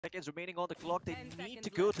Seconds remaining on the clock. They need to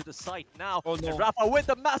go to the site now. Oh no. And Rafa with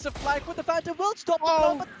the massive flank with the Phantom will stop the Oh.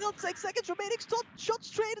 clock, but still 6 seconds remaining. Shot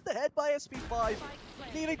straight in the head by SP5,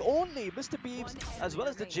 leaving only Mr. Beams as well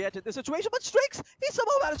as the Jet in this situation. But Strixx, he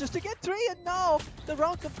somehow manages to get 3, and now the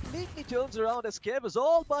round completely turns around as Kev is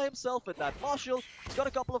all by himself with that. Marshall, he's got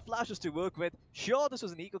a couple of flashes to work with. Sure, this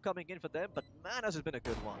was an eco coming in for them, but man, has it been a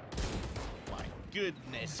good one. My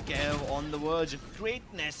goodness, Kev on the verge of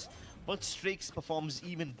greatness. But Strixx performs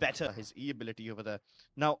even better, his E ability over there.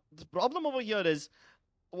 Now, the problem over here is,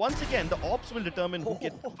 once again, the ops will determine who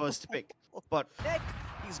gets the first pick. But Neck,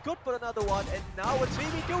 he's good for another one, and now a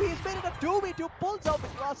 3v2, he's made it a 2v2, pulls out the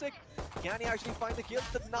classic. Can he actually find the kill?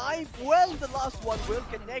 The knife, well, the last one will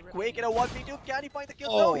connect. Quake in a 1v2, can he find the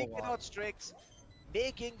kill? No, he cannot. Strixx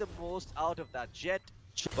making the most out of that Jet.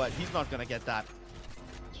 But he's not gonna get that.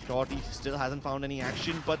 Shorty still hasn't found any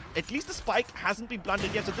action, but at least the spike hasn't been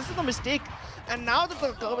planted yet, so this is a mistake. And now that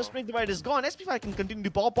the cover spring divide is gone, SP5 can continue to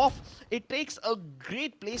pop off. It takes a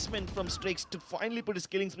great placement from Strixx to finally put his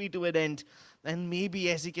killing spree to an end. And maybe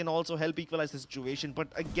SE can also help equalize the situation, but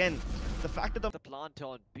again, the fact that The plant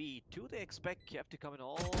on B, do they expect Kev to come in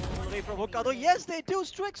all the way from hook? Although yes, they do.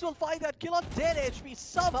 Strixx will find that kill on 10 HP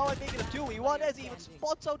somehow and make it a 2v1 as he even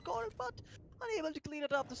spots out Coral, but unable to clean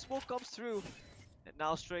it up. The smoke comes through. And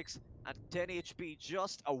now Strixx at 10 HP,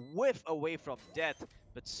 just a whiff away from death.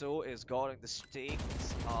 But so is Goring. The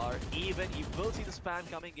stakes are even. He will see the spam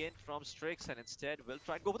coming in from Strixx and instead will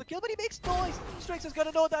try and go for the kill, but he makes noise. Strixx is going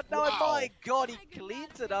to know that now. And my god, he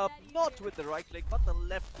cleans it up. Not with the right click, but the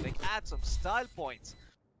left click. Add some style points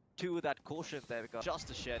to that quotient there, because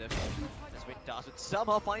just a shed of as Wintas would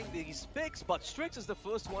somehow find these picks, but Strixx is the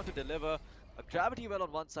first one to deliver. A gravity well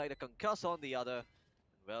on one side, a concuss on the other.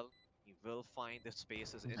 Well, he will find the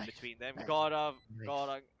spaces in between them. Gorang,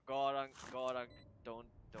 don't.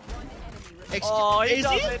 Oh, he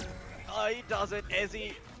doesn't. Oh, he doesn't.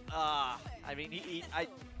 Ezzy. I mean,